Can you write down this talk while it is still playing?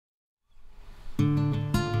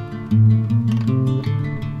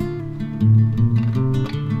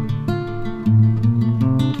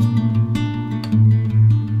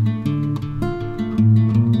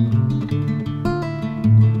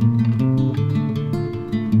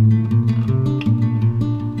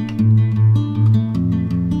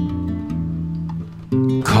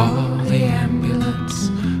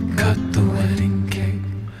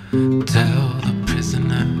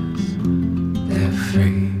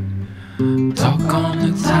Talk on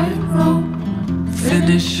the tightrope,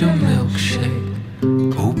 finish your milkshake.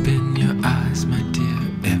 Open your eyes, my dear,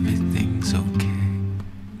 everything's okay.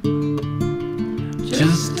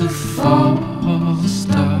 Just a false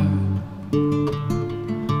start,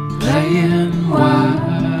 playing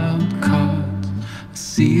wild cards. I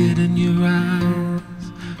see it in your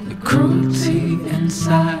eyes, the cruelty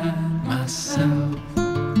inside myself.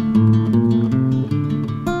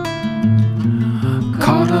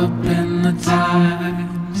 Caught up in the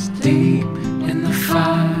tides, deep in the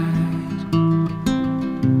fight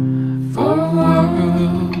for a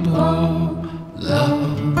world of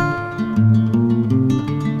love.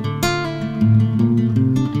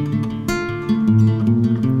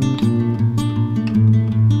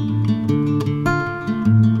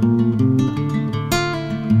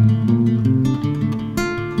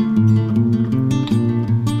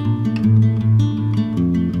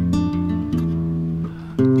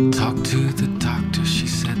 Talked to the doctor, she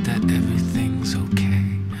said that everything's okay.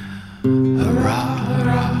 Hurrah,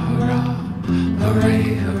 hurrah, hurrah, hurray,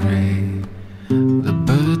 hurray. The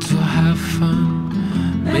birds will have fun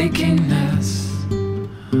making nests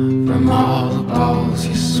from all the balls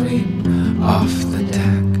you sweep off the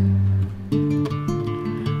deck.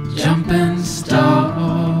 Jumping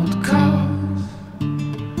stalled cars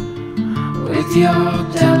with your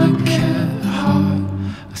delicate heart.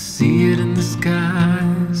 I see it in the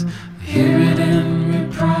skies, I hear it in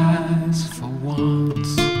reprise for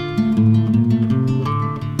once.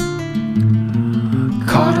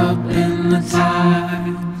 Caught up in the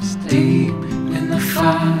tides, deep in the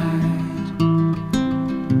fight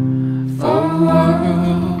for a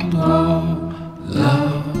world of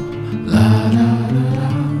love. La da da da,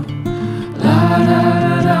 la da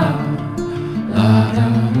da da, la da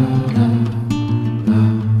da da,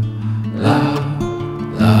 la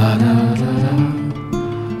la da da da,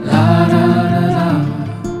 la da da da,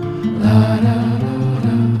 la da da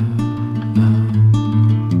da.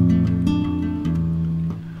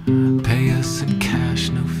 Pay us in cash,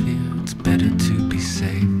 no fear, it's better to be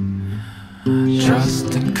safe.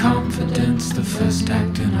 Trust and confidence, the first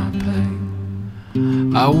act in our play.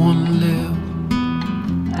 I wanna live,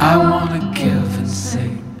 I wanna give and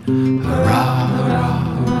sing. Hurrah, hurrah,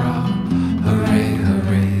 hurrah, hurray,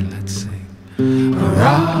 hurray, let's sing.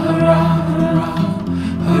 Hurrah, hurrah, hurrah,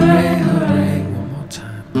 hurray, hurray, one more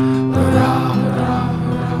time. Hurrah, hurrah,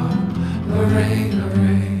 hurrah, hurray,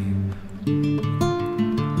 hurray.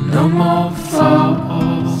 No more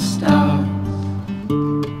false starts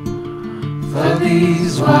for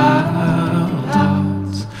these wild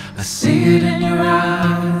hearts. I see it in your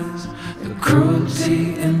eyes, the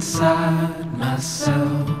cruelty inside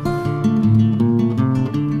myself.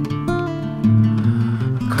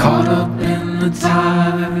 Caught up in the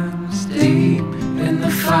tide,